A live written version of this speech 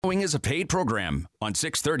Following is a paid program on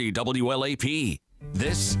 630 WLAP.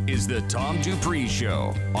 This is the Tom Dupree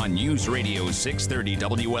Show on News Radio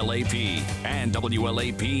 630 WLAP and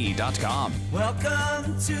WLAP.com.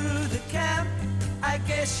 Welcome to the camp. I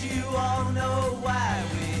guess you all know why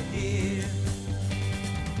we're here.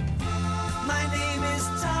 My name is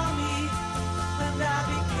Tommy, and I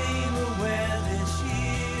became aware this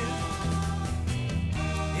year.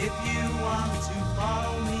 If you want to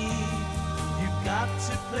follow me, you've got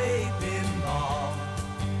to play pinball.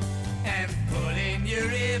 And put in your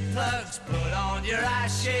earplugs, put on your eye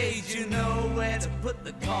shades, you know where to put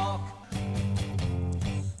the cork.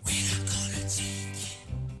 We're not gonna take it.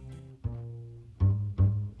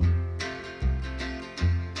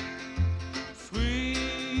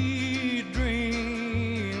 Sweet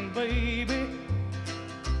dream, baby.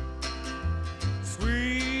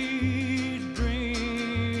 Sweet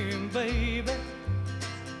dream, baby.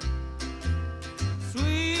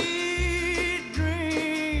 Sweet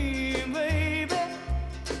dream, baby.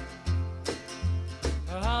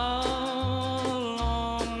 How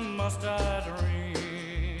long must I dream?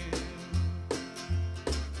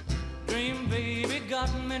 Dream, baby,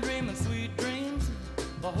 got me dreaming sweet dreams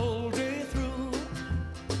the whole day through.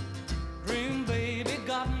 Dream, baby,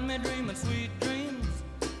 got me dreaming sweet dreams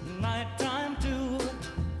nighttime too.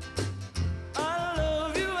 I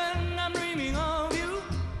love you and I'm dreaming of you.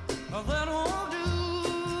 That won't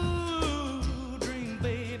do. Dream,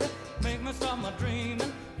 baby, make me stop my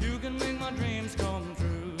dreaming. You can make my dreams come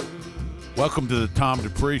true. Welcome to the Tom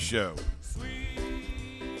Dupree Show,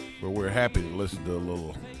 where we're happy to listen to a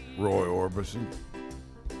little Roy Orbison.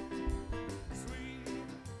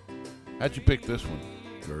 How'd you pick this one,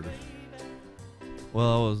 Curtis?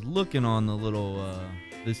 Well, I was looking on the little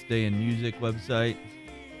This Day in Music website.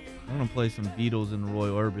 I'm going to play some Beatles and Roy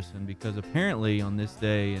Orbison because apparently on this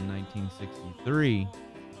day in 1963,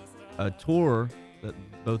 a tour that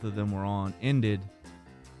both of them were on ended.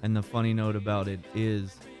 And the funny note about it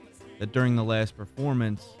is that during the last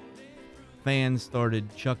performance, fans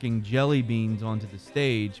started chucking jelly beans onto the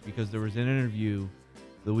stage because there was an interview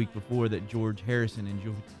the week before that George Harrison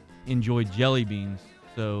enjoyed jelly beans.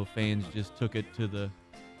 So fans just took it to the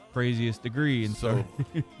craziest degree. And So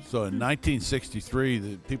in 1963,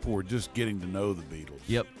 the people were just getting to know the Beatles.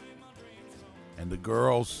 Yep. And the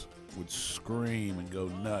girls would scream and go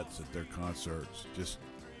nuts at their concerts, just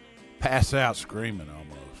pass out screaming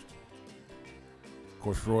almost. Of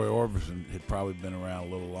course, Roy Orbison had probably been around a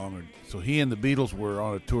little longer. So he and the Beatles were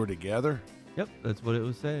on a tour together. Yep, that's what it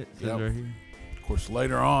was said. It says Yep. right here. Of course,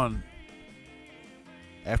 later on,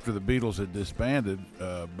 after the Beatles had disbanded,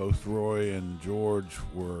 both Roy and George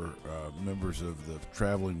were members of the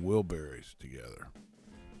Traveling Wilburys together.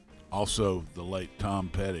 Also, the late Tom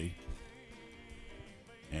Petty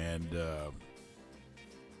and the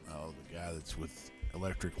guy that's with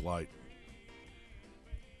Electric Light.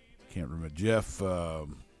 Can't remember. Jeff, I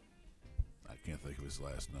can't think of his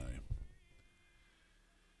last name.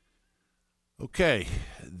 Okay,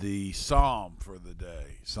 the psalm for the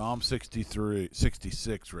day, Psalm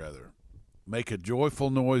 66 rather. Make a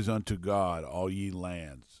joyful noise unto God, all ye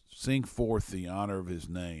lands. Sing forth the honor of his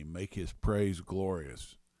name. Make his praise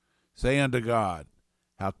glorious. Say unto God,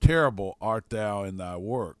 how terrible art thou in thy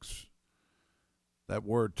works. That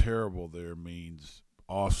word terrible there means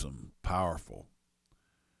awesome, powerful.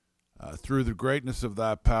 Through the greatness of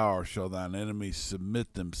thy power shall thine enemies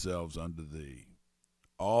submit themselves unto thee.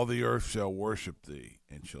 All the earth shall worship thee,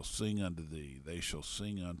 and shall sing unto thee. They shall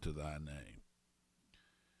sing unto thy name.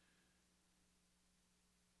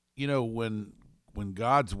 You know, when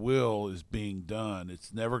God's will is being done,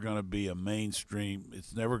 it's never going to be a mainstream.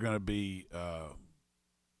 It's never going to be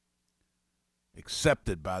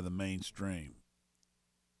accepted by the mainstream.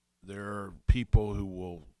 There are people who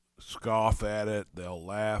will scoff at it. They'll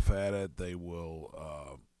laugh at it. They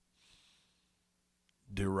will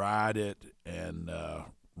deride it and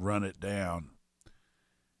run it down.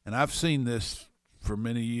 And I've seen this for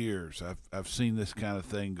many years. I've seen this kind of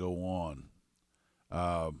thing go on.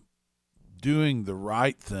 Doing the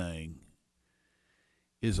right thing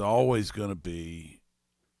is always going to be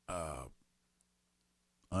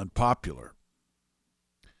unpopular.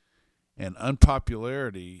 And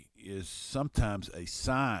unpopularity is sometimes a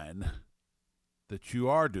sign that you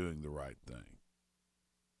are doing the right thing.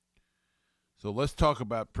 So let's talk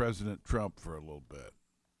about President Trump for a little bit,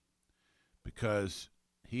 because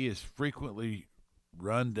he is frequently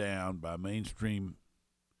run down by mainstream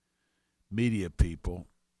media people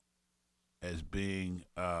as being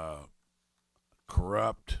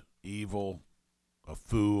corrupt, evil, a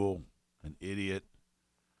fool, an idiot.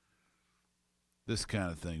 this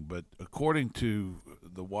kind of thing. But according to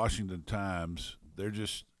the Washington Times, they're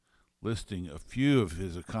just listing a few of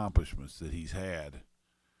his accomplishments that he's had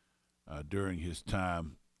during his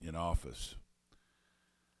time in office.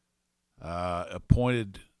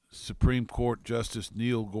 Appointed Supreme Court Justice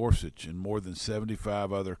Neil Gorsuch and more than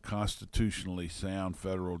 75 other constitutionally sound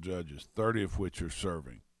federal judges, 30 of which are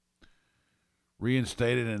serving.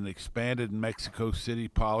 Reinstated and expanded Mexico City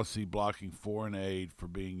policy blocking foreign aid for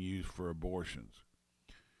being used for abortions.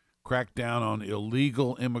 Cracked down on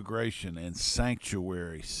illegal immigration and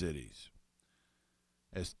sanctuary cities.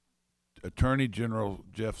 As Attorney General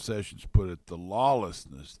Jeff Sessions put it, the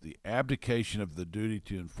lawlessness, the abdication of the duty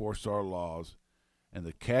to enforce our laws, and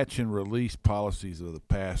the catch and release policies of the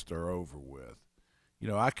past are over with. You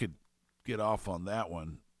know, I could get off on that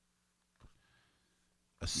one.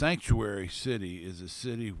 A sanctuary city is a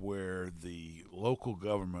city where the local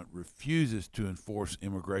government refuses to enforce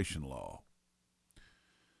immigration law.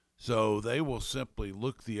 So they will simply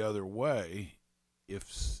look the other way if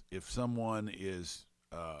someone is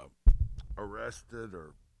arrested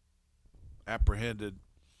or apprehended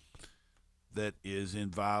that is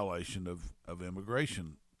in violation of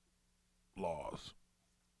immigration laws.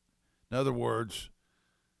 In other words,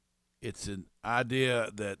 it's an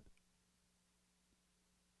idea that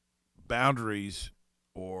boundaries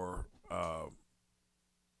or,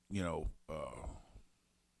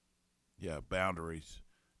 boundaries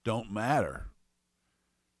don't matter.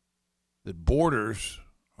 That borders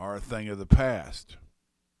are a thing of the past.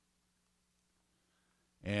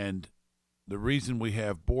 And the reason we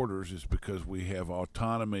have borders is because we have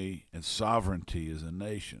autonomy and sovereignty as a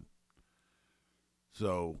nation.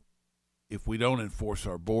 So if we don't enforce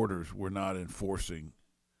our borders, we're not enforcing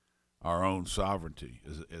our own sovereignty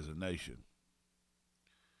as a nation.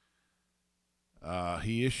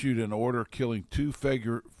 He issued an order killing 2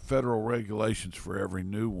 federal regulations for every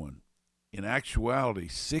new one. In actuality,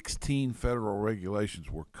 16 federal regulations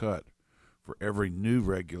were cut for every new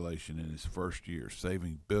regulation in his first year,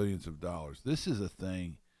 saving billions of dollars. This is a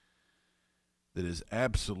thing that is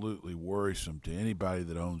absolutely worrisome to anybody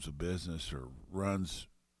that owns a business or runs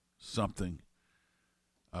something.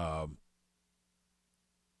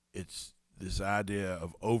 It's this idea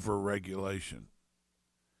of over-regulation.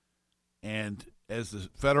 And as the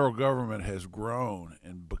federal government has grown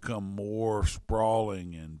and become more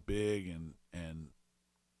sprawling and big, and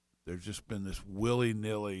there's just been this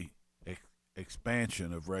willy-nilly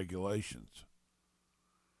expansion of regulations.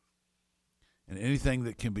 And anything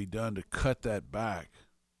that can be done to cut that back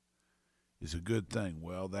is a good thing.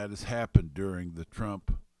 Well, that has happened during the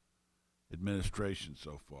Trump administration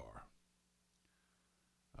so far.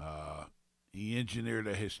 He engineered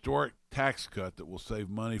a historic tax cut that will save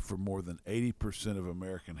money for more than 80% of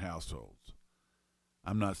American households.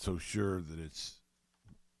 I'm not so sure that it's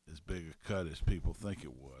as big a cut as people think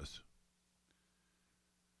it was.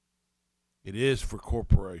 It is for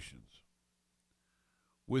corporations.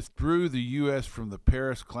 Withdrew the U.S. from the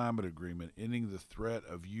Paris Climate Agreement, ending the threat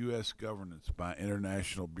of U.S. governance by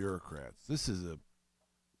international bureaucrats. This is a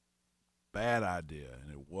bad idea,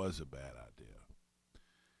 and it was a bad idea.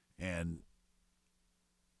 And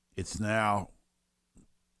it's now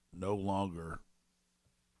no longer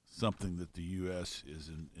something that the U.S.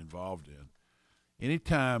 is involved in.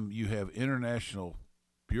 Anytime you have international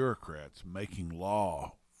bureaucrats making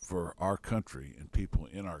law for our country and people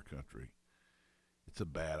in our country, it's a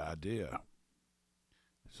bad idea.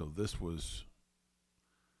 So this was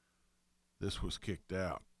kicked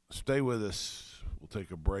out. Stay with us. We'll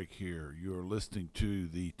take a break here. You're listening to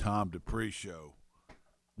the Tom Dupree Show.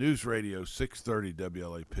 News Radio 630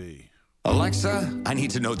 WLAP. Alexa, I need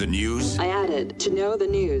to know the news. I added to know the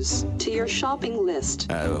news to your shopping list.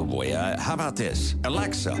 Oh boy, how about this?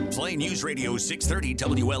 Alexa, play News Radio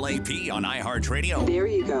 630 WLAP on iHeartRadio. There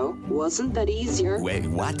you go. Wasn't that easier? Wait,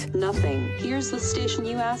 what? Nothing. Here's the station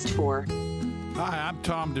you asked for. Hi, I'm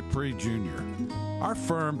Tom Dupree Jr. Our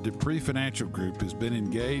firm, Dupree Financial Group, has been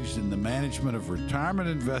engaged in the management of retirement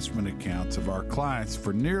investment accounts of our clients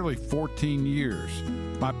for nearly 14 years.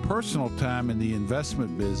 My personal time in the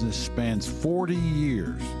investment business spans 40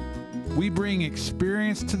 years. We bring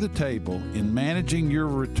experience to the table in managing your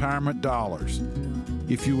retirement dollars.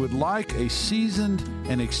 If you would like a seasoned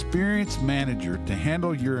and experienced manager to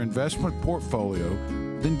handle your investment portfolio,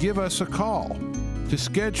 then give us a call. To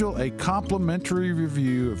schedule a complimentary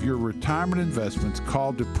review of your retirement investments,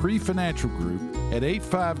 call Dupree Financial Group at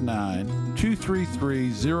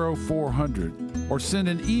 859-233-0400 or send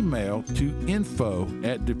an email to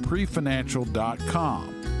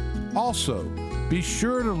info@dupreefinancial.com. Also, Be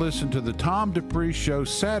sure to listen to the Tom Dupree Show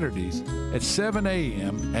Saturdays at 7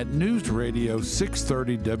 a.m. at News Radio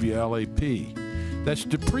 630 WLAP. That's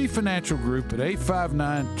Dupree Financial Group at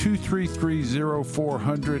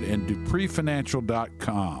 859-233-0400 and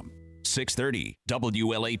dupreefinancial.com. 630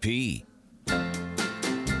 WLAP.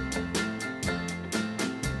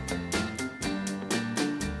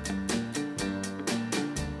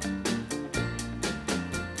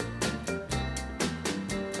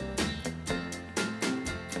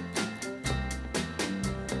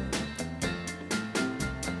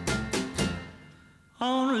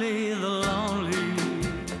 Only the lonely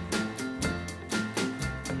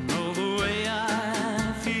know the way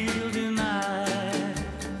I feel tonight.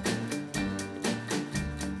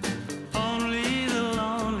 Only the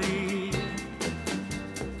lonely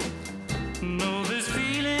know this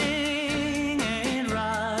feeling ain't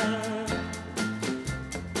right.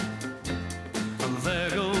 There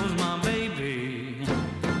goes my baby,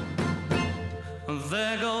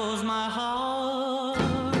 there goes my heart.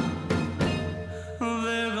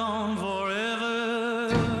 They're gone forever,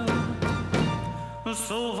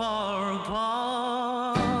 so far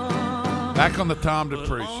apart. Back on the Tom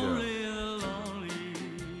Dupree Show.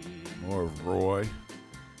 More of Roy.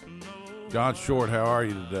 John Short, how are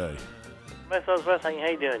you today? Best of best. How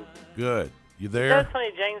you doing? Good. You Is there? that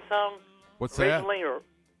Sonny James song? What's that? Recently, or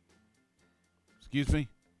Excuse me?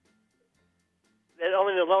 that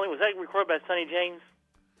Only the Lonely, was that recorded by Sonny James?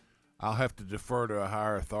 I'll have to defer to a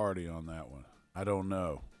higher authority on that one. I don't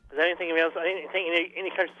know. Is there anything else? I didn't think any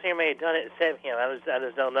country singer may have done it except him. I just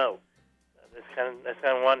don't know. That's kind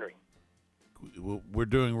of wondering. We're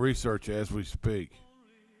doing research as we speak.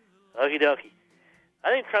 Okie dokie.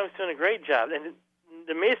 I think Trump's doing a great job, and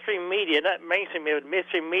the mainstream media, not mainstream media, but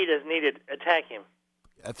mainstream media need to attack him.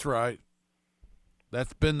 That's right.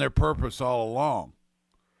 That's been their purpose all along.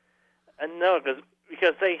 I know,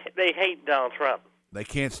 because they hate Donald Trump. They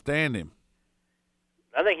can't stand him.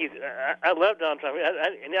 I think I love Donald Trump.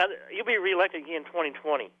 He'll be reelected again in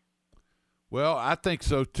 2020. Well, I think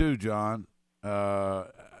so too, John,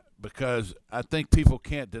 because I think people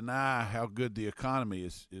can't deny how good the economy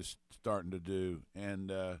is starting to do,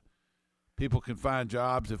 and people can find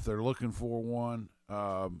jobs if they're looking for one.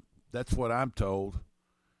 That's what I'm told.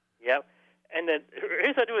 Yep. And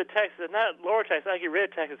here's what I do with taxes: not lower taxes. I get rid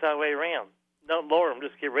of taxes all the way around. Don't lower them;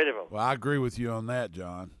 just get rid of them. Well, I agree with you on that,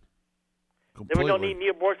 John. Then we don't need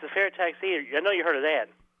new aborts, the fair tax either. I know you heard of that.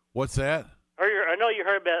 What's that? I know you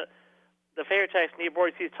heard about the fair tax and new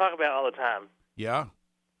aborts you talk about all the time. Yeah.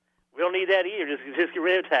 We don't need that either. Just get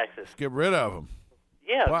rid of taxes. Get rid of them.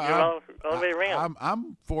 Yeah, Well, all the way around.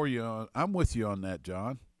 I'm for you. I'm with you on that,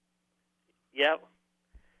 John. Yep.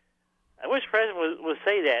 I wish the president would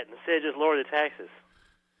say that instead of just lower the taxes.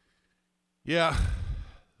 Yeah.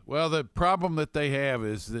 Well, the problem that they have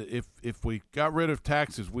is that if we got rid of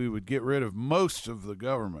taxes, we would get rid of most of the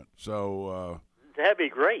government. So that'd be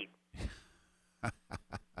great.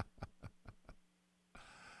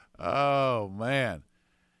 Oh man,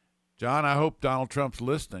 John, I hope Donald Trump's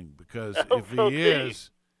listening, because if he so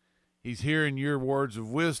is, he's hearing your words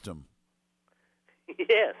of wisdom.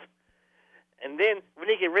 Yes. And then we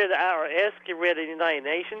need to get rid of the IRS, get rid of the United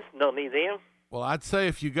Nations. Don't need them. Well, I'd say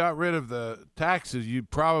if you got rid of the taxes, you'd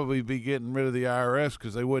probably be getting rid of the IRS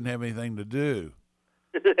because they wouldn't have anything to do.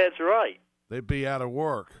 That's right. They'd be out of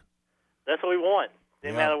work. That's what we want.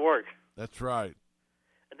 Them out of work. That's right.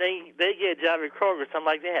 And they get a job at Kroger or something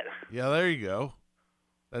like that. Yeah, there you go.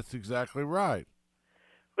 That's exactly right.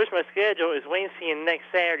 Which my schedule is Wednesday and next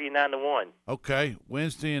Saturday, 9 to 1. Okay,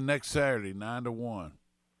 Wednesday and next Saturday, 9 to 1.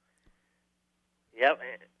 Yep.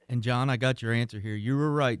 And, John, I got your answer here. You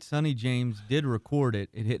were right. Sonny James did record it.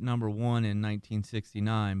 It hit number 1 in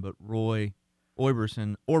 1969, but Roy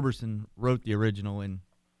Orbison wrote the original, and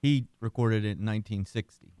he recorded it in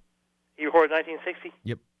 1960. He recorded 1960?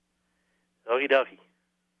 Yep. Okie dokie.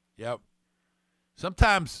 Yep.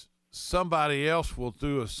 Sometimes somebody else will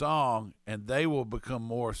do a song, and they will become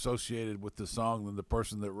more associated with the song than the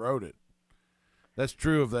person that wrote it. That's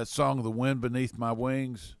true of that song, The Wind Beneath My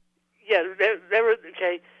Wings. Yeah,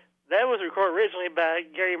 that was recorded originally by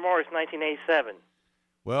Gary Morris, 1987.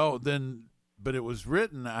 Well, but it was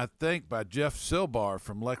written, I think, by Jeff Silbar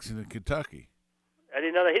from Lexington, Kentucky. I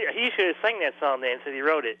didn't know that. He should have sang that song then, since he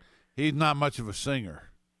wrote it. He's not much of a singer.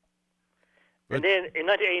 And then in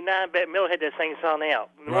 1989, Bette Midler had that same song out.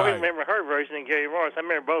 I Right. remember her version and Gary Morris. I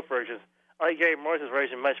remember both versions. I like Gary Morris's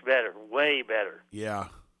version much better, way better. Yeah.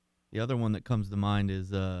 The other one that comes to mind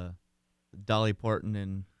is Dolly Parton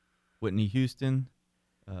and Whitney Houston.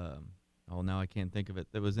 Now I can't think of it.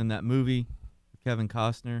 That was in that movie with Kevin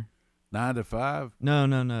Costner. 9 to 5?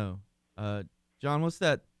 No. John, what's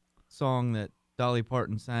that song that Dolly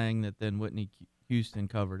Parton sang that then Whitney Houston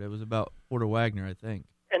covered? It was about Porter Wagner, I think.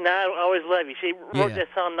 And I Always Love You. She wrote Yeah. that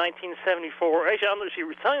song in 1974. Actually, I don't know if she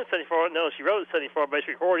sung it in 74. No, she wrote it in 74, but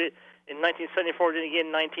she recorded it in 1974, then again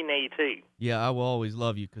in 1982. Yeah, I Will Always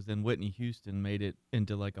Love You, because then Whitney Houston made it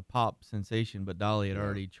into like a pop sensation, but Dolly had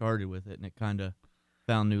already charted with it, and it kind of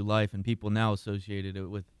found new life, and people now associated it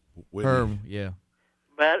with Whitney. her. Yeah.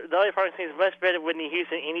 But Dolly Parton sings much better than Whitney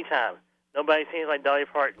Houston anytime. Nobody sings like Dolly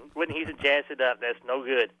Parton. Whitney Houston jazzed it up. That's no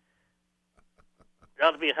good. There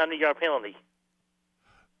ought to be a 100-yard penalty.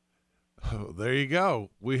 Oh, there you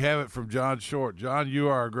go. We have it from John Short. John, you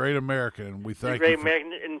are a great American, and we thank Great you.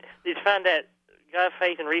 American. And did you find that God,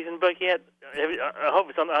 Faith, and Reason book yet? I hope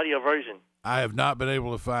it's on the audio version. I have not been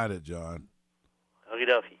able to find it, John. Okie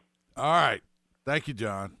dokie. All right. Thank you,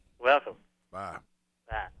 John. Welcome. Bye.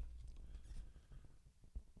 Bye.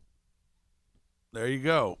 There you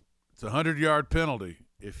go. It's a 100-yard penalty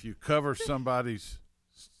if you cover somebody's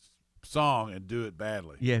song and do it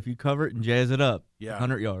badly. Yeah, if you cover it and jazz it up, Yeah.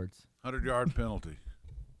 100 yards. 100-yard penalty.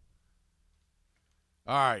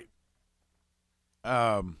 All right.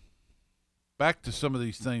 Back to some of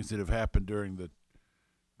these things that have happened during the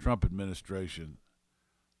Trump administration.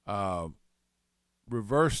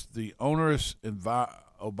 Reversed the onerous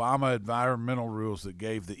Obama environmental rules that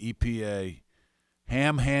gave the EPA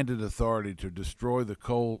ham-handed authority to destroy the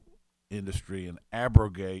coal industry and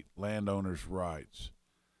abrogate landowners' rights.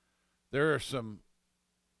 There are some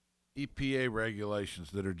EPA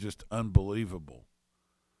regulations that are just unbelievable,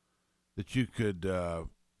 that you could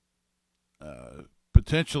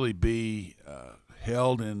potentially be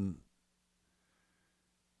held in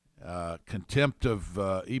contempt of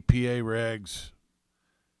EPA regs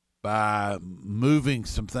by moving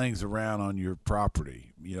some things around on your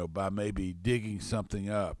property, by maybe digging something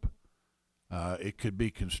up. It could be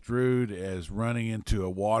construed as running into a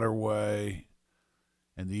waterway,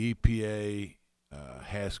 and the EPA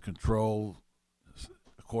has control,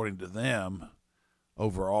 according to them,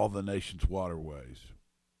 over all the nation's waterways.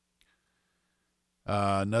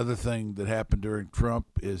 Another thing that happened during Trump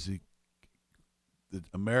is that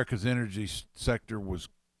America's energy sector was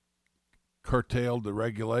curtailed the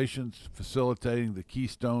regulations facilitating the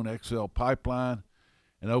Keystone XL pipeline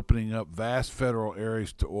and opening up vast federal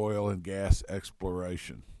areas to oil and gas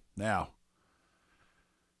exploration. Now,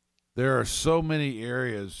 there are so many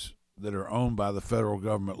areas that are owned by the federal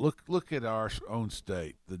government. Look at our own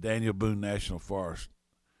state, the Daniel Boone National Forest.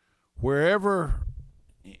 Wherever,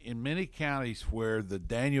 in many counties where the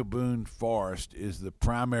Daniel Boone Forest is the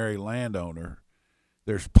primary landowner,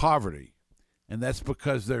 there's poverty. And that's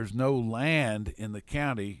because there's no land in the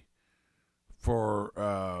county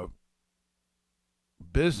for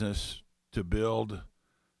business to build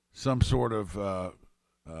some sort of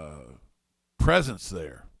presence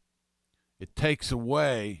there. It takes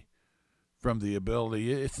away from the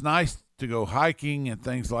ability. It's nice to go hiking and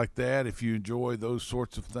things like that if you enjoy those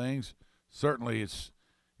sorts of things. Certainly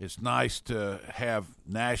it's nice to have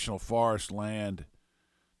national forest land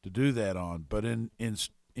to do that on. But in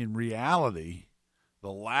reality,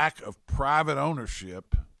 the lack of private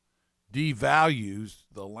ownership devalues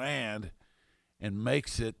the land and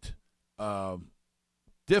makes it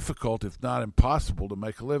difficult, if not impossible, to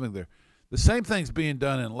make a living there. The same thing's being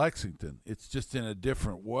done in Lexington. It's just in a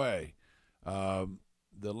different way.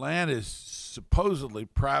 The land is supposedly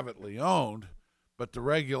privately owned, but the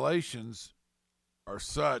regulations are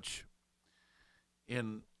such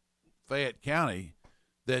in Fayette County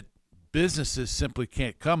that businesses simply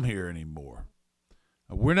can't come here anymore.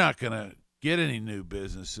 We're not going to get any new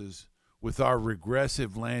businesses with our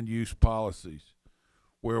regressive land use policies,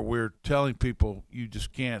 where we're telling people you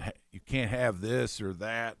can't have this or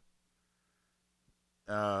that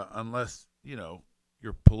unless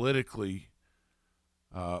you're politically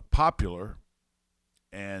popular,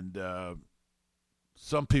 and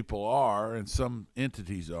some people are, and some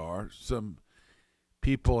entities are. Some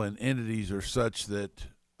people and entities are such that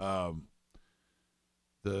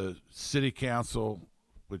the city council,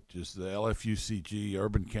 which is the LFUCG,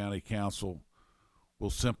 Urban County Council, will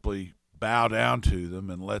simply bow down to them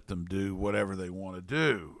and let them do whatever they want to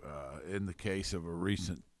do. In the case of a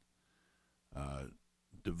recent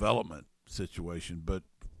development situation, but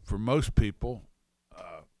for most people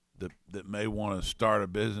that may want to start a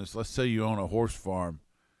business, let's say you own a horse farm,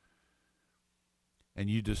 and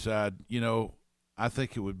you decide, I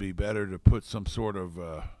think it would be better to put some sort of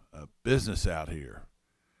a business out here.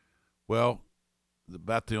 Well,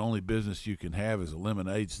 about the only business you can have is a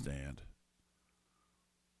lemonade stand.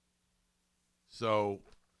 So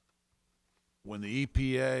when the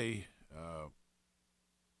EPA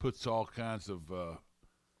puts all kinds of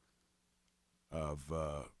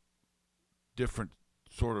different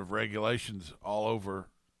sort of regulations all over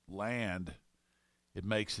land, it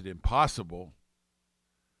makes it impossible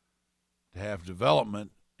to have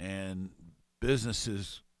development, and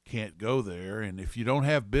businesses can't go there. And if you don't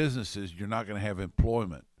have businesses, you're not going to have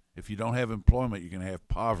employment. If you don't have employment, you're going to have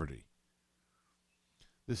poverty.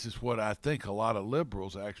 This is what I think a lot of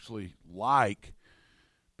liberals actually like,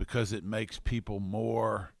 because it makes people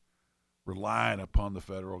more reliant upon the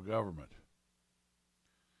federal government.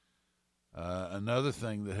 Another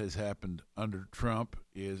thing that has happened under Trump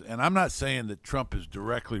is, and I'm not saying that Trump is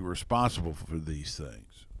directly responsible for these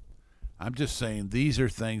things. I'm just saying these are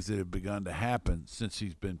things that have begun to happen since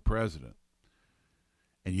he's been president.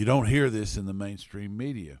 And you don't hear this in the mainstream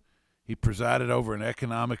media. He presided over an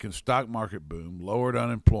economic and stock market boom, lowered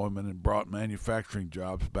unemployment, and brought manufacturing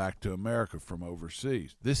jobs back to America from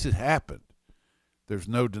overseas. This has happened. There's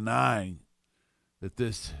no denying that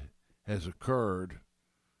this has occurred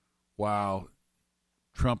while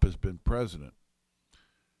Trump has been president.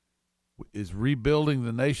 Is rebuilding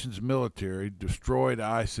the nation's military, destroyed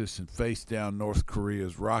ISIS, and faced down North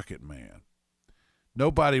Korea's Rocket Man.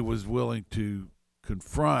 Nobody was willing to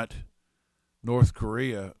confront North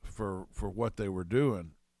Korea for what they were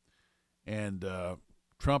doing, and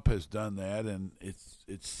Trump has done that. And it's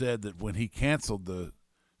said that when he canceled the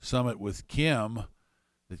summit with Kim,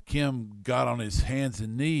 that Kim got on his hands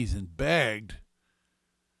and knees and begged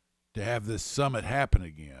to have this summit happen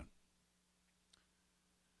again.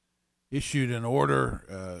 Issued an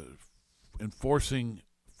order enforcing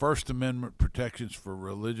First Amendment protections for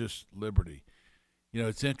religious liberty. You know,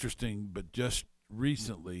 it's interesting, but just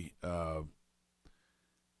recently, a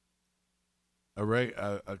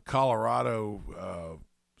Colorado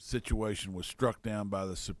situation was struck down by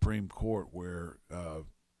the Supreme Court where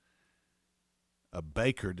a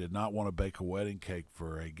baker did not want to bake a wedding cake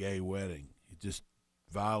for a gay wedding. It just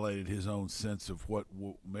violated his own sense of what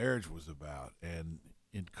marriage was about. And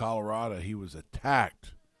in Colorado, he was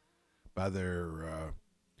attacked by their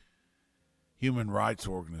human rights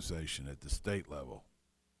organization at the state level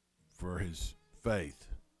for his faith,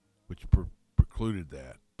 which precluded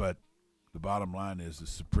that. But the bottom line is the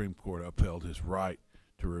Supreme Court upheld his right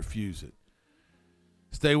to refuse it.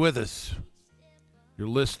 Stay with us. You're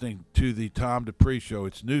listening to the Tom Dupree Show.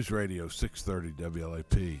 It's News Radio 630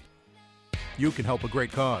 WLAP. You can help a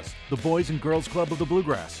great cause, the Boys and Girls Club of the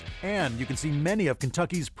Bluegrass. And you can see many of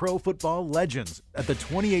Kentucky's pro football legends at the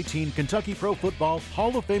 2018 Kentucky Pro Football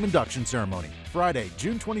Hall of Fame induction ceremony, Friday,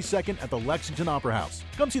 June 22nd at the Lexington Opera House.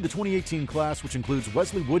 Come see the 2018 class, which includes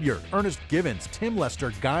Wesley Woodyard, Ernest Givens, Tim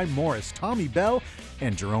Lester, Guy Morris, Tommy Bell,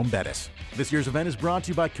 and Jerome Bettis. This year's event is brought to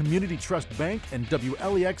you by Community Trust Bank and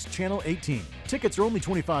WLEX Channel 18. Tickets are only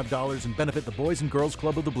 $25 and benefit the Boys and Girls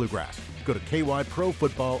Club of the Bluegrass. Go to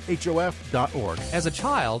kyprofootballhof.org. As a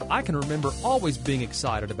child, I can remember always being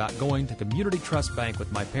excited about going to Community Trust Bank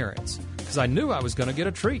with my parents, because I knew I was going to get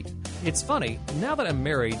a treat. It's funny, now that I'm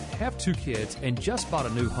married, have 2 kids, and just bought a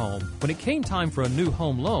new home, when it came time for a new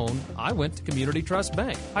home loan, I went to Community Trust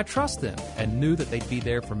Bank. I trust them and knew that they'd be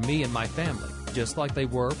there for me and my family, just like they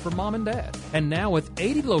were for Mom and Dad. And now with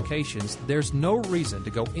 80 locations, there's no reason to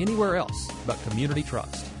go anywhere else but Community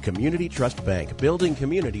Trust. Community Trust Bank, building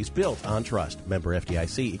communities built on trust. Member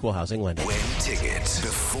FDIC, Equal Housing Lender. Win tickets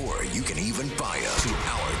before you can even buy them to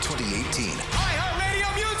our 2018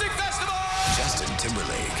 iHeartRadio Music Festival! Justin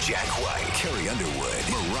Timberlake, Jack White, Carrie Underwood,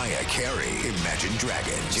 Mariah Carey, Imagine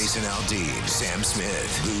Dragons, Jason Aldean, Sam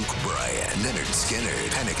Smith, Luke Bryan, Leonard Skinner,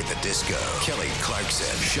 Panic at the Disco, Kelly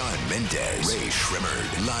Clarkson, Shawn Mendes, Ray Shrimmer,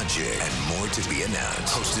 Logic, and more to be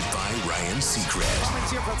announced. Hosted by Ryan Seacrest.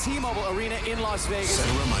 It's here from T-Mobile Arena in Las Vegas. Set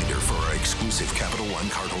a reminder for our exclusive Capital One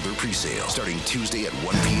cardholder presale starting Tuesday at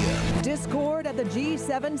 1 p.m. Discord at the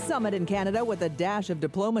G7 summit in Canada with a dash of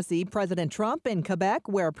diplomacy. President Trump in Quebec,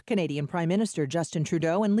 where Canadian Prime Minister Justin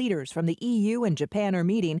Trudeau and leaders from the EU and Japan are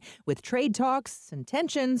meeting, with trade talks and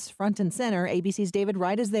tensions front and center. ABC's David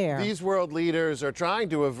Wright is there. These world leaders are trying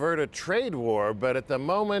to avert a trade war, but at the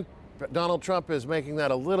moment, Donald Trump is making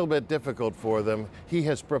that a little bit difficult for them. He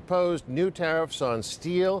has proposed new tariffs on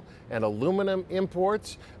steel and aluminum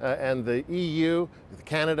imports, and the EU,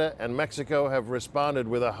 Canada, and Mexico have responded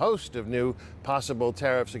with a host of new possible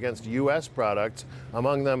tariffs against U.S. products,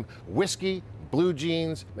 among them whiskey, blue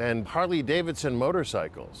jeans, and Harley-Davidson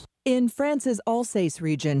motorcycles. In France's Alsace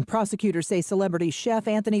region, prosecutors say celebrity chef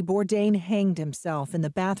Anthony Bourdain hanged himself in the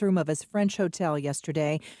bathroom of his French hotel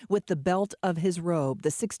yesterday with the belt of his robe. The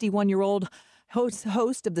 61-year-old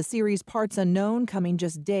host of the series Parts Unknown coming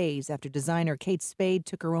just days after designer Kate Spade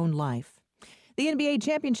took her own life. The NBA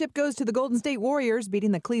championship goes to the Golden State Warriors,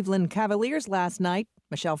 beating the Cleveland Cavaliers last night.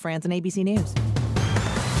 Michelle Franzen, ABC News.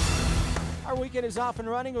 Our weekend is off and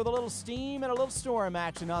running with a little steam and a little storm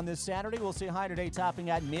action on this Saturday. We'll see a high today topping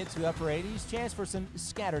at mid to upper 80s. Chance for some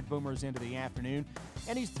scattered boomers into the afternoon.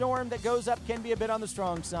 Any storm that goes up can be a bit on the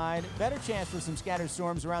strong side. Better chance for some scattered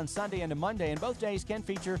storms around Sunday into Monday, and both days can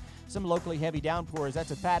feature some locally heavy downpours.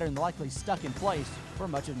 That's a pattern likely stuck in place for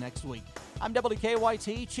much of next week. I'm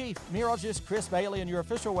WKYT Chief Meteorologist Chris Bailey on your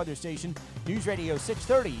official weather station, News Radio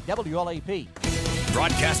 630 WLAP.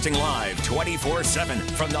 Broadcasting live 24/7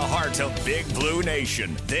 from the heart of Big Blue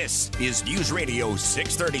Nation. This is News Radio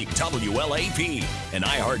 630 WLAP, an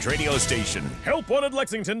iHeart radio station.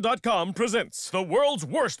 HelpWantedLexington.com presents The World's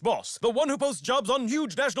Worst Boss, the one who posts jobs on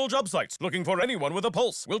huge national job sites, looking for anyone with a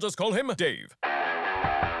pulse. We'll just call him Dave.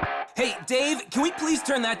 Hey, Dave, can we please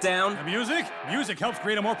turn that down? The music? Music helps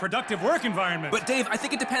create a more productive work environment. But Dave, I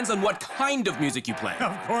think it depends on what kind of music you play.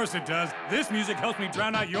 Of course it does. This music helps me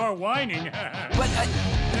drown out your whining. But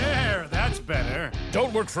There, that's better.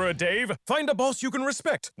 Don't work for a Dave. Find a boss you can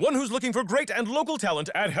respect. One who's looking for great and local talent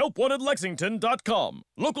at HelpWantedLexington.com.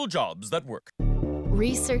 Local jobs that work.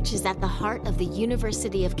 Research is at the heart of the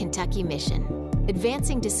University of Kentucky mission,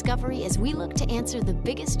 advancing discovery as we look to answer the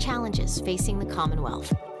biggest challenges facing the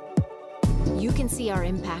Commonwealth. You can see our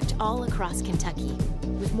impact all across Kentucky,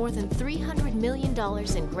 with more than $300 million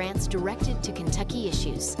in grants directed to Kentucky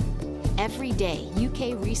issues. Every day,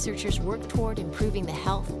 UK researchers work toward improving the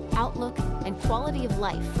health, outlook, and quality of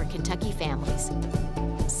life for Kentucky families.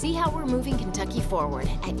 See how we're moving Kentucky forward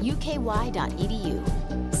at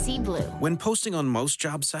uky.edu. See blue. When posting on most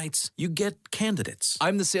job sites, you get candidates.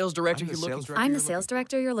 I'm the sales director you're looking for. I'm the sales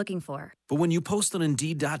director you're looking for. But when you post on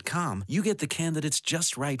Indeed.com, you get the candidates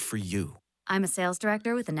just right for you. I'm a sales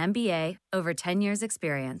director with an MBA, over 10 years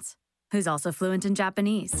experience, who's also fluent in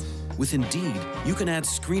Japanese. With Indeed, you can add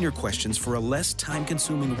screener questions for a less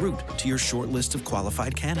time-consuming route to your short list of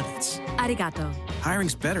qualified candidates. Arigato.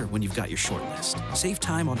 Hiring's better when you've got your short list. Save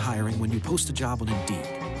time on hiring when you post a job on Indeed.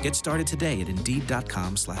 Get started today at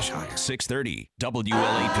Indeed.com/hire. 630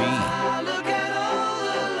 WLAP. Look at all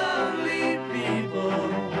the lovely people.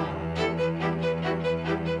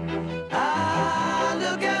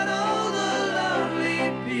 Look at all the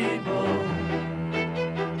lovely people.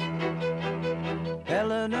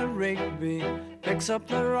 Eleanor Rigby picks up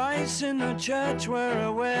the rice in the church where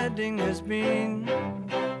a wedding has been.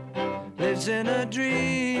 Lives in a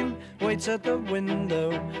dream, waits at the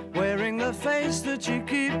window, wearing the face that she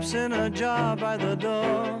keeps in a jar by the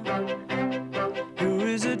door. Who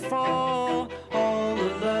is it for? All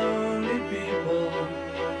the lonely people.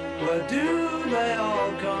 Where do they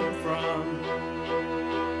all come from?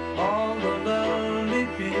 All the lonely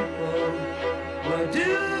people. Where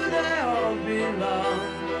do they all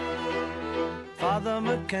belong? Father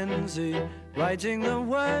Mackenzie, writing the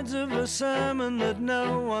words of a sermon that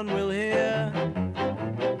no one will hear.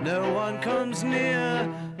 No one comes near.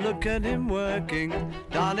 Look at him working,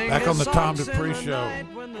 darning Back on the Tom socks Dupree in the Show.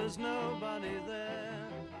 night when there's nobody there.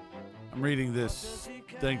 I'm reading this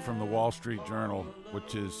thing from the Wall Street Journal,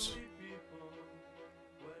 which is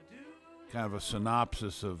kind of a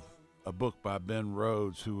synopsis of a book by Ben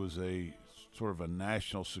Rhodes, who was a sort of a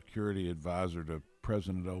national security advisor to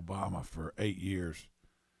President Obama for 8 years.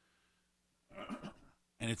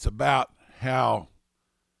 And it's about how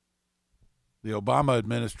the Obama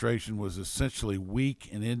administration was essentially weak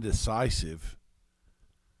and indecisive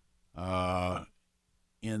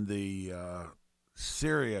in the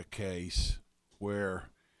Syria case,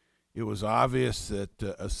 where it was obvious that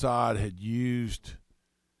Assad had used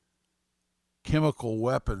chemical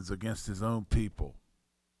weapons against his own people,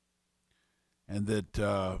 and that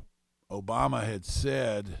Obama had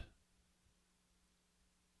said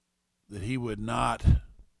that he would not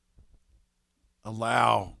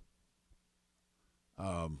allow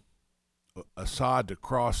Assad to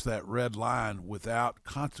cross that red line without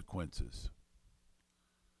consequences.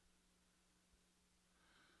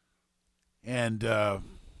 And the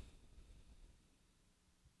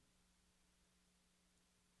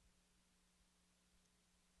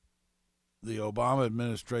Obama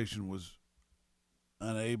administration was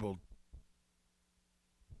unable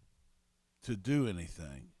to do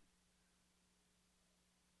anything.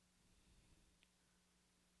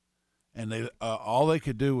 And they all they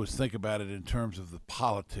could do was think about it in terms of the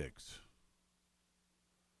politics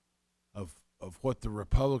of what the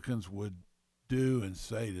Republicans would do and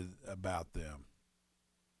say about them,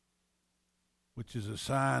 which is a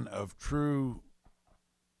sign of true,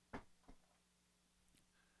 I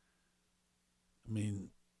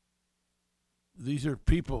mean, these are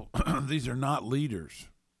people, these are not leaders.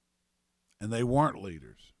 and they weren't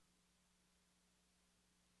leaders.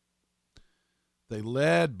 They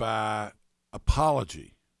led by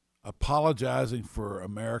apology, apologizing for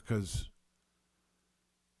America's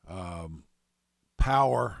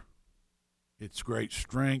power, its great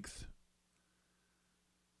strength,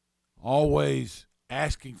 always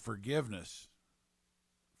asking forgiveness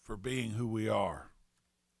for being who we are.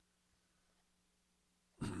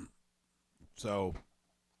 So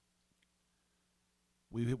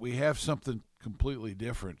we have something completely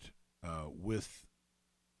different with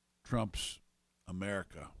Trump's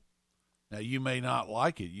America. Now, you may not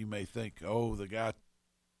like it. You may think, oh, the guy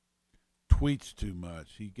tweets too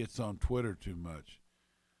much. He gets on Twitter too much.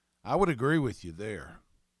 I would agree with you there.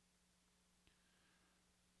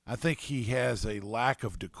 I think he has a lack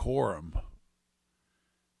of decorum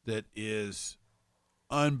that is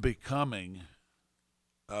unbecoming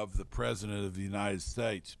of the President of the United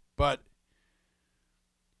States. But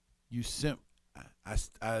I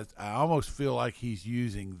almost feel like he's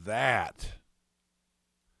using that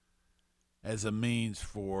as a means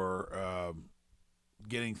for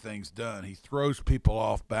getting things done. He throws people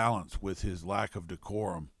off balance with his lack of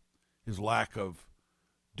decorum, his lack of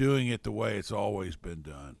doing it the way it's always been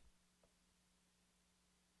done.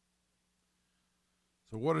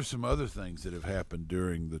 So what are some other things that have happened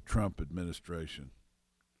during the Trump administration?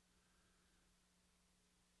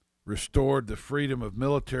 Restored the freedom of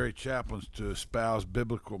military chaplains to espouse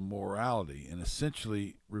biblical morality and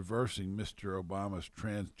essentially reversing Mr. Obama's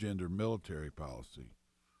transgender military policy.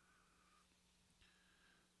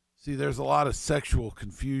 See, there's a lot of sexual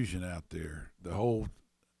confusion out there. The whole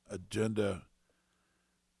agenda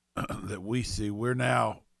that we see, we're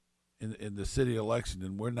now, in the city of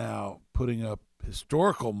Lexington, we're now putting up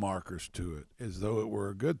historical markers to it as though it were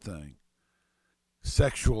a good thing.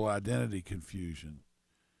 Sexual identity confusion.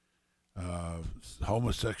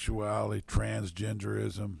 Homosexuality,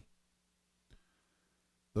 transgenderism,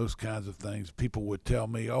 those kinds of things. People would tell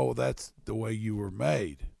me, oh, that's the way you were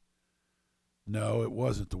made. No, it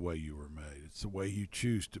wasn't the way you were made. It's the way you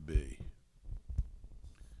choose to be.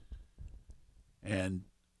 And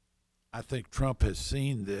I think Trump has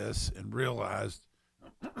seen this and realized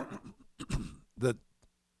that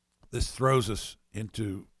this throws us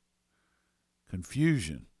into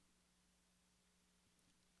confusion.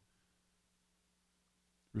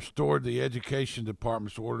 Restored the Education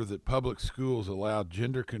Department's order that public schools allow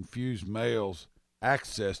gender-confused males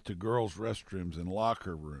access to girls' restrooms and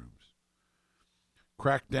locker rooms.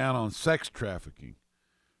 Cracked down on sex trafficking.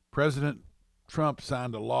 President Trump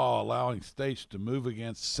signed a law allowing states to move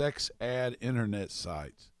against sex ad internet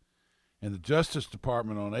sites. And the Justice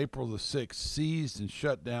Department on April the 6th seized and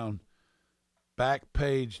shut down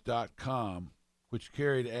Backpage.com, which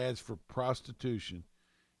carried ads for prostitution,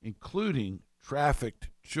 including trafficked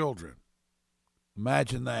children.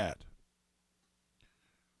 Imagine that.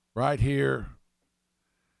 Right here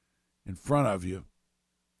in front of you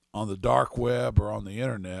on the dark web or on the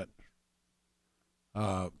internet,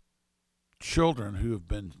 children who have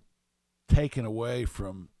been taken away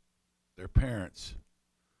from their parents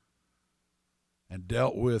and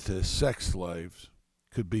dealt with as sex slaves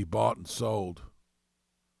could be bought and sold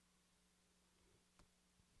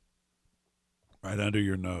right under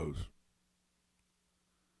your nose.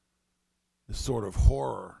 This sort of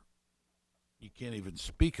horror, you can't even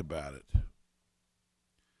speak about it.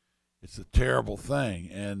 It's a terrible thing,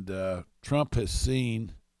 and Trump has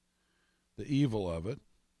seen the evil of it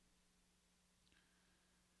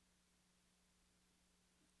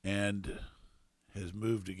and has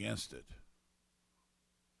moved against it.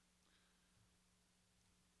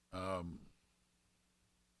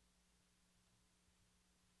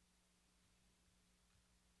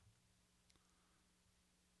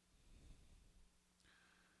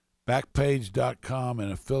 Backpage.com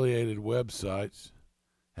and affiliated websites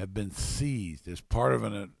have been seized as part of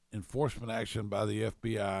an enforcement action by the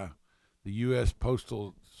FBI, the U.S.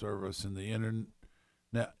 Postal Service, and the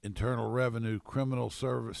Internal Revenue Criminal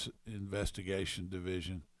Service Investigation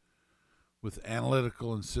Division, with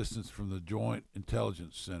analytical assistance from the Joint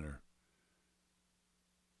Intelligence Center.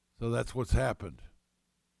 So that's what's happened.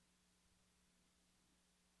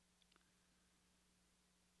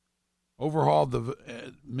 Overhauled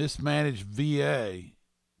the mismanaged VA,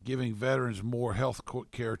 giving veterans more health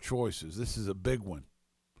care choices. This is a big one.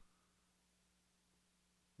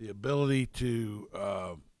 The ability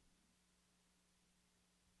to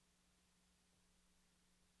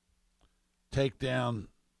take down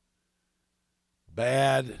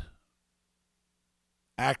bad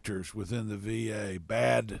actors within the VA,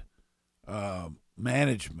 bad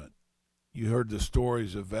management. You heard the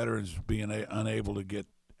stories of veterans being unable to get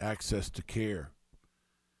access to care.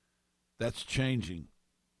 That's changing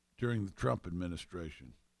during the Trump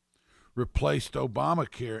administration. Replaced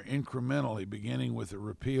Obamacare incrementally, beginning with the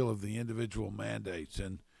repeal of the individual mandates.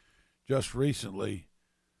 And just recently,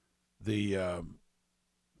 the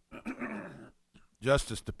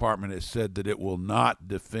Justice Department has said that it will not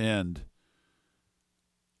defend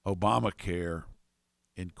Obamacare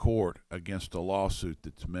in court against a lawsuit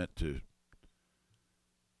that's meant to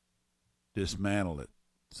dismantle it.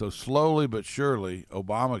 So slowly but surely,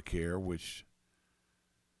 Obamacare, which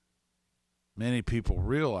many people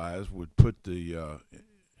realize would put the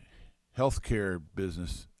healthcare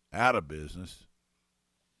business out of business,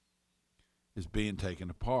 is being taken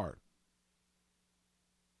apart.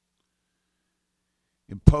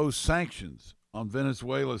 Impose sanctions on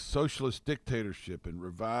Venezuela's socialist dictatorship and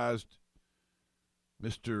revised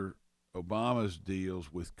Mr. Obama's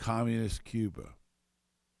deals with communist Cuba.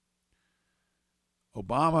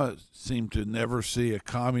 Obama seemed to never see a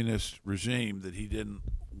communist regime that he didn't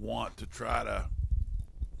want to try to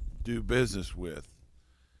do business with,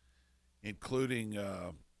 including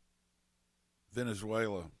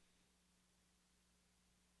Venezuela.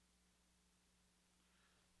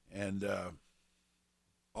 And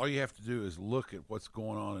all you have to do is look at what's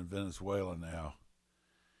going on in Venezuela now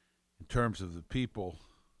in terms of the people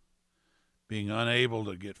being unable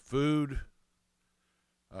to get food,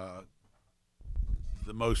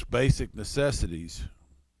 the most basic necessities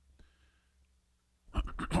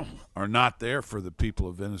are not there for the people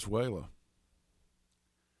of Venezuela.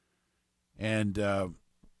 And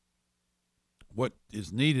what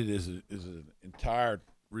is needed is an entire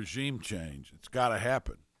regime change. It's got to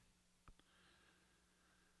happen.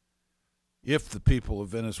 If the people of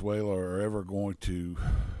Venezuela are ever going to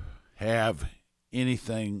have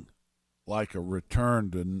anything like a return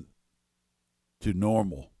to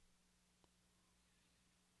normal.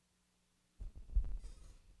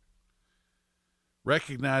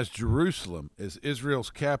 Recognize Jerusalem as Israel's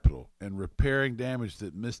capital and repairing damage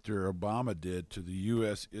that Mr. Obama did to the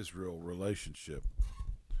U.S.-Israel relationship.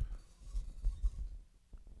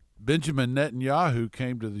 Benjamin Netanyahu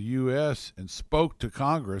came to the U.S. and spoke to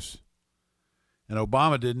Congress, and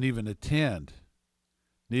Obama didn't even attend.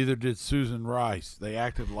 Neither did Susan Rice. They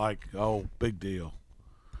acted like, oh, big deal.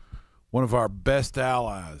 One of our best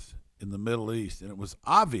allies in the Middle East. And it was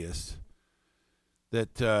obvious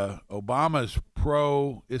that Obama's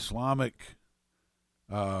pro-Islamic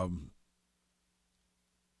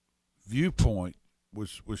viewpoint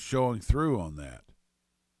was showing through on that.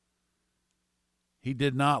 He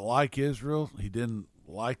did not like Israel. He didn't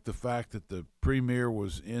like the fact that the premier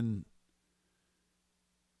was in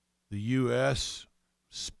the U.S.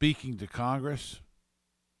 speaking to Congress,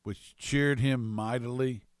 which cheered him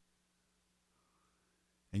mightily.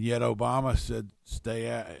 And yet Obama said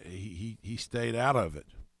he stayed out of it.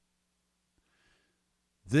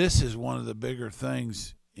 This is one of the bigger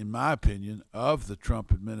things, in my opinion, of the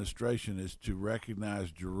Trump administration, is to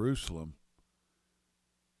recognize Jerusalem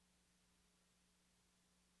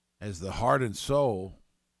as the heart and soul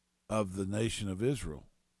of the nation of Israel.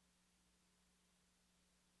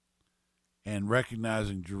 And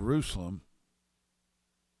recognizing Jerusalem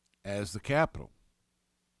as the capital,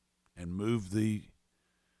 and move the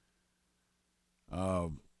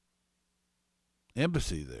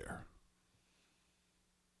embassy there.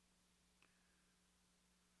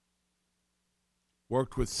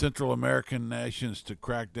 Worked with Central American nations to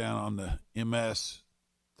crack down on the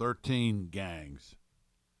MS-13 gangs.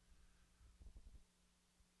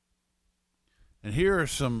 And here are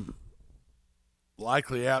some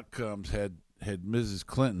likely outcomes had Mrs.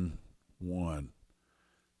 Clinton won.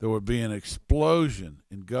 There would be an explosion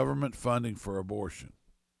in government funding for abortion.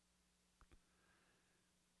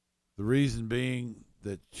 The reason being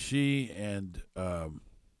that she and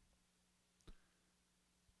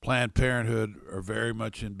Planned Parenthood are very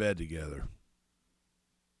much in bed together.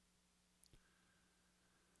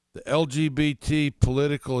 The LGBT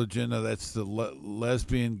political agenda, that's the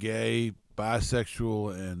lesbian, gay,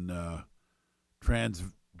 bisexual, and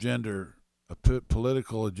transgender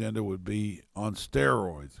political agenda, would be on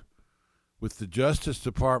steroids, with the Justice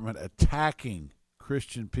Department attacking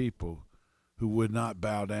Christian people who would not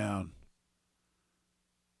bow down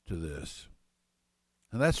to this.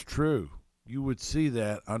 And that's true. You would see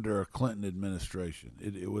that under a Clinton administration.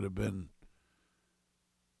 It would have been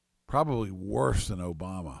probably worse than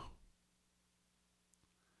Obama.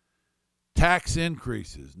 Tax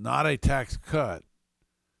increases, not a tax cut,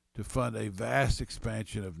 to fund a vast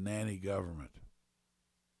expansion of nanny government.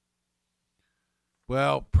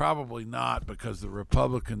 Well, probably not, because the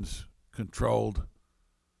Republicans controlled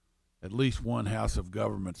at least one house of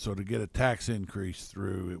government. So to get a tax increase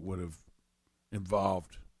through, it would have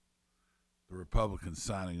involved the Republicans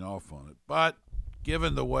signing off on it. But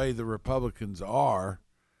given the way the Republicans are,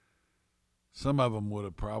 some of them would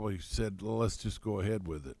have probably said, well, let's just go ahead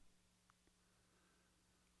with it.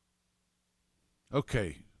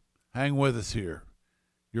 Okay, hang with us here.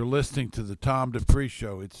 You're listening to the Tom Dupree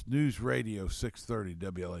Show. It's News Radio 630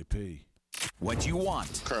 WLAP. What you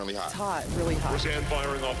want. Currently hot. It's hot, really hot. Roseanne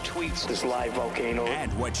firing off tweets. This live volcano.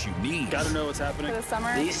 And what you need. Got to know what's happening. For the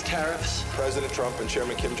summer. These tariffs. President Trump and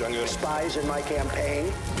Chairman Kim Jong-un. Spies in my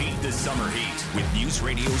campaign. Beat the summer heat with News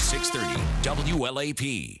Radio 630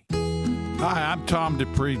 WLAP. Hi, I'm Tom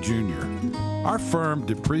Dupree Jr. Our firm,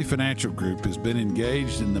 Dupree Financial Group, has been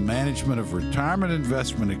engaged in the management of retirement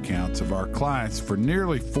investment accounts of our clients for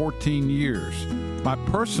nearly 14 years. My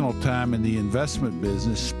personal time in the investment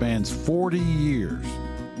business spans 40 years.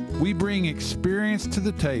 We bring experience to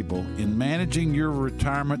the table in managing your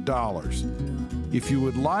retirement dollars. If you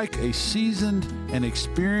would like a seasoned and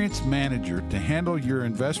experienced manager to handle your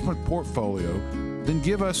investment portfolio, then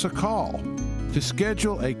give us a call. To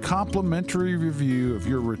schedule a complimentary review of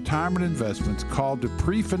your retirement investments, call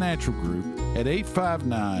Dupree Financial Group at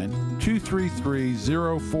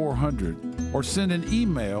 859-233-0400 or send an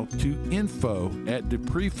email to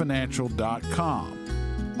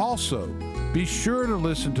info@dupreefinancial.com. Also, be sure to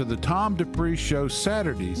listen to the Tom Dupree Show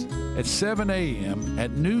Saturdays at 7 a.m.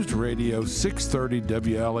 at News Radio 630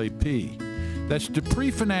 WLAP. That's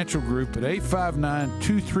Dupree Financial Group at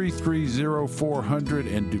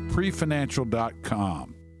 859-233-0400 and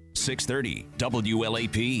dupreefinancial.com. 630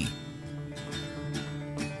 WLAP.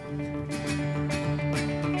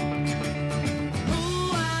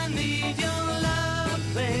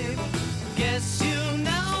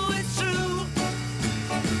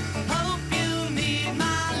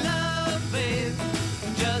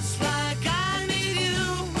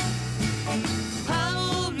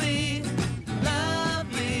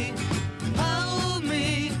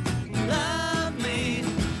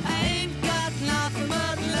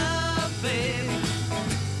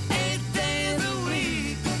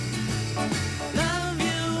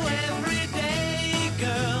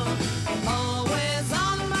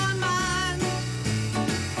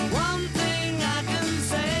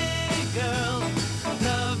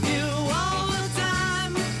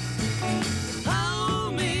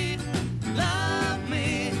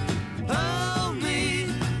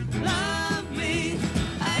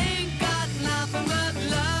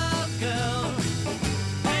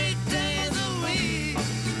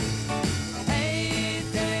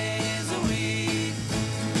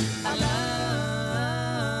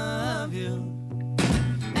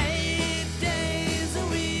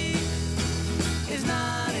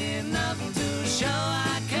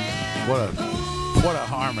 What a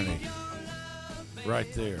harmony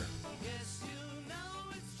right there.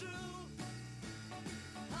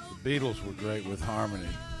 The Beatles were great with harmony.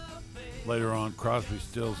 Later on, Crosby,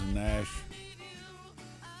 Stills, and Nash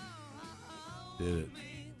did it.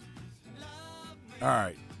 All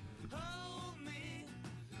right.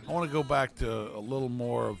 I want to go back to a little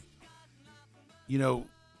more of,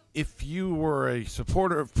 if you were a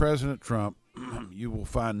supporter of President Trump, you will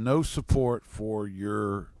find no support for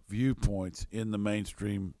your viewpoints in the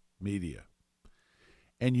mainstream media.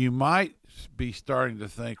 And you might be starting to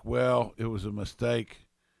think, well, it was a mistake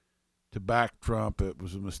to back Trump. It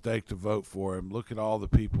was a mistake to vote for him. Look at all the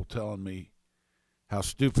people telling me how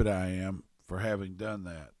stupid I am for having done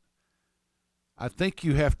that. I think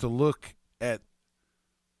you have to look at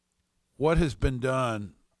what has been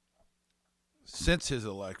done since his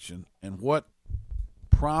election and what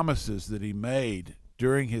promises that he made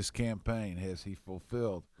during his campaign has he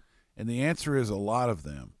fulfilled. And the answer is a lot of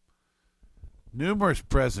them. Numerous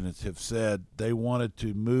presidents have said they wanted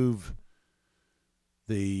to move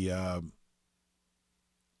the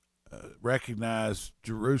recognize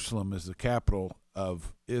Jerusalem as the capital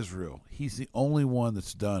of Israel. He's the only one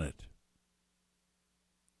that's done it.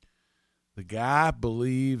 The guy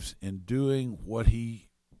believes in doing what he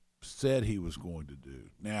said he was going to do.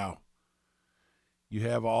 Now, you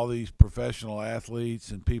have all these professional athletes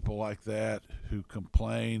and people like that who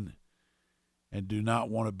complain and do not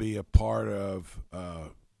want to be a part of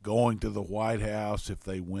going to the White House if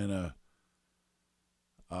they win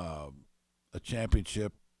a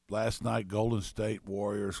championship. Last night, Golden State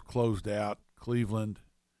Warriors closed out Cleveland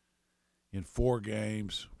in 4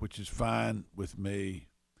 games, which is fine with me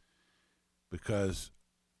because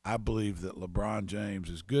I believe that LeBron James,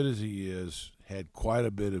 as good as he is, had quite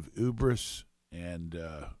a bit of hubris, and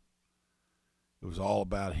it was all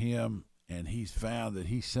about him. And he's found that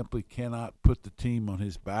he simply cannot put the team on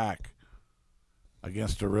his back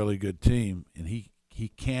against a really good team, and he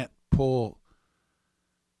can't pull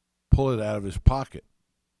it out of his pocket.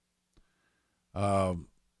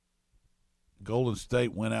 Golden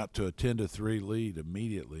State went out to a 10-3 lead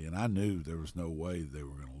immediately, and I knew there was no way they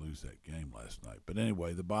were going to lose that game last night. But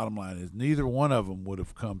anyway, the bottom line is neither one of them would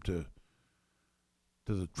have come to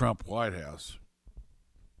the Trump White House.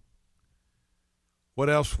 What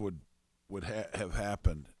else would have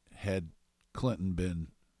happened had Clinton been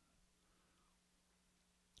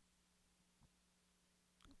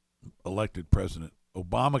elected president?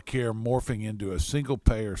 Obamacare morphing into a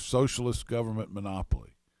single-payer socialist government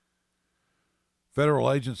monopoly.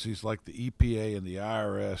 Federal agencies like the EPA and the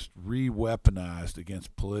IRS re-weaponized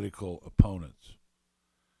against political opponents.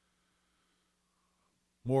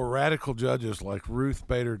 More radical judges like Ruth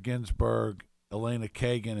Bader Ginsburg, Elena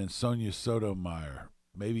Kagan, and Sonia Sotomayor,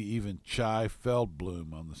 maybe even Chai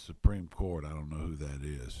Feldblum on the Supreme Court. I don't know who that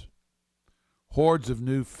is. Hordes of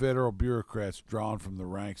new federal bureaucrats drawn from the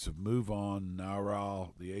ranks of Move On,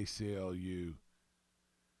 NARAL, the ACLU,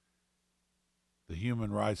 the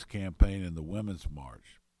Human Rights Campaign, and the Women's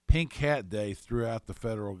March. Pink Hat Day throughout the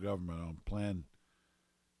federal government on Planned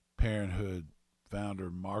Parenthood founder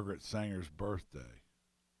Margaret Sanger's birthday.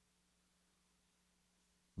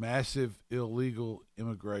 Massive illegal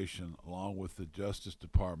immigration, along with the Justice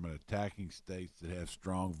Department attacking states that have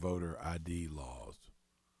strong voter ID laws.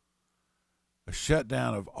 A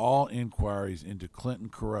shutdown of all inquiries into Clinton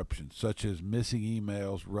corruption, such as missing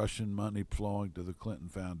emails, Russian money flowing to the Clinton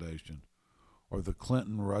Foundation, or the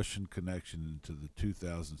Clinton-Russian connection into the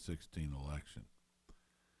 2016 election.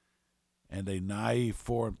 And a naive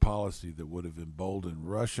foreign policy that would have emboldened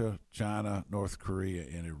Russia, China, North Korea,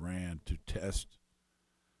 and Iran to test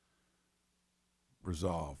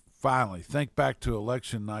resolve. Finally, think back to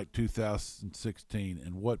election night 2016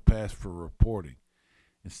 and what passed for reporting.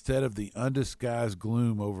 Instead of the undisguised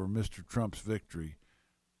gloom over Mr. Trump's victory,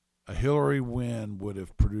 a Hillary win would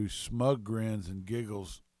have produced smug grins and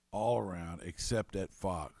giggles all around, except at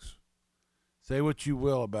Fox. Say what you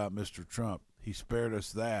will about Mr. Trump, he spared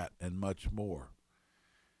us that and much more.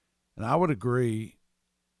 And I would agree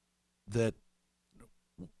that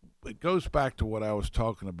it goes back to what I was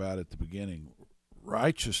talking about at the beginning.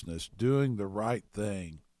 Righteousness, doing the right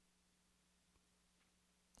thing,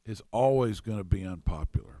 is always going to be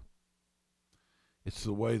unpopular. It's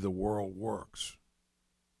the way the world works.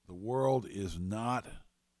 The world is not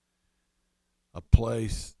a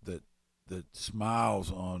place that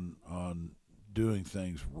smiles on doing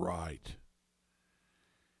things right.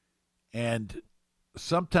 And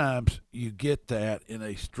sometimes you get that in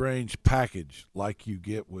a strange package like you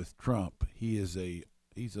get with Trump. He's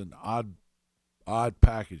an odd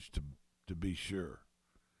package to be sure.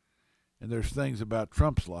 And there's things about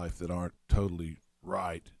Trump's life that aren't totally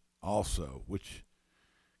right also, which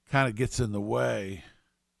kind of gets in the way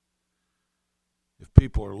if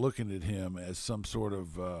people are looking at him as some sort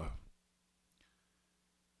of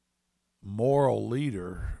moral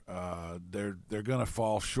leader. They're going to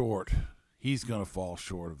fall short. He's going to fall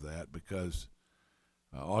short of that because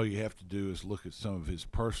all you have to do is look at some of his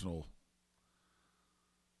personal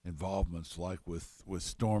involvements, like with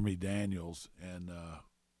Stormy Daniels and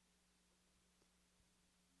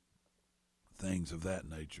things of that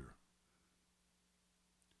nature.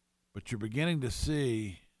 But you're beginning to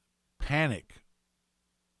see panic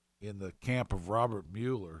in the camp of Robert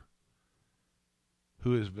Mueller,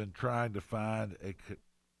 who has been trying to find a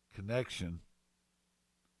connection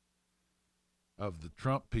of the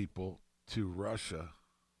Trump people to Russia,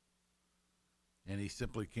 and he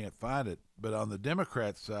simply can't find it. But on the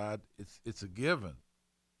Democrat side, it's a given.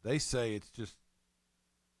 They say it's just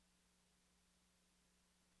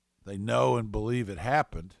they know and believe it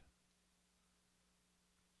happened,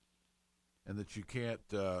 and that you can't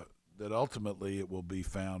that ultimately it will be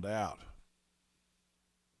found out.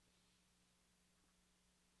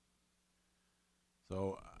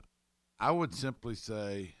 So I would simply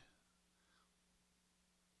say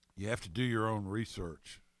you have to do your own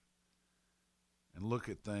research and look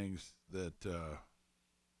at things that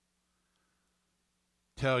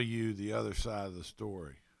tell you the other side of the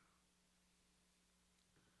story.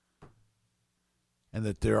 And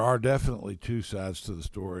that there are definitely two sides to the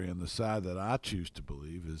story, and the side that I choose to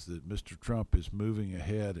believe is that Mr. Trump is moving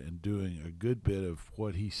ahead and doing a good bit of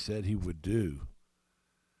what he said he would do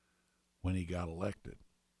when he got elected.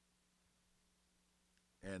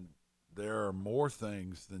 And there are more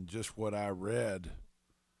things than just what I read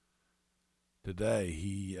today.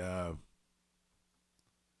 He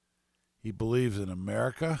believes in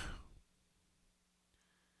America,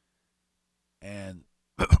 and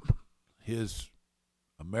his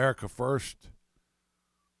America First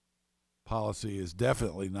policy is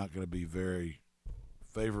definitely not going to be very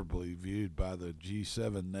favorably viewed by the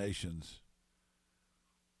G7 nations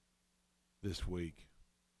this week.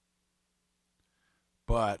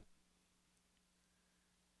 But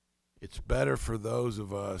it's better for those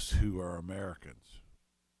of us who are Americans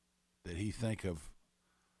that he think of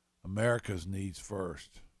America's needs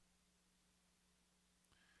first.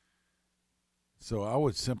 So I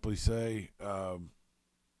would simply say,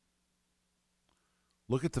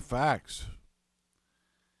 look at the facts.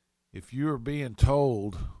 If you are being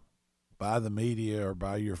told by the media or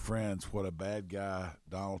by your friends what a bad guy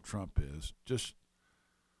Donald Trump is, just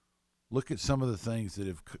look at some of the things that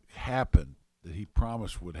have happened that he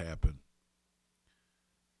promised would happen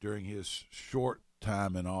during his short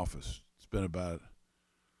time in office. It's been about,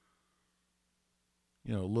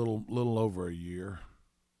 a little over a year,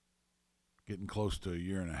 getting close to a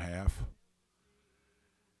year and a half.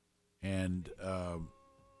 And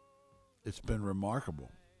it's been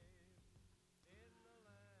remarkable.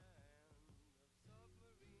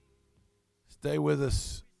 Stay with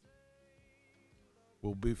us.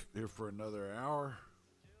 We'll be here for another hour.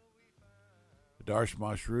 Darsh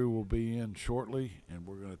Mashru will be in shortly, and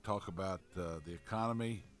we're going to talk about the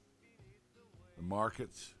economy, the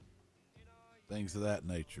markets, things of that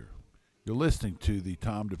nature. You're listening to the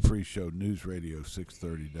Tom Dupree Show, News Radio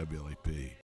 630 WLAP.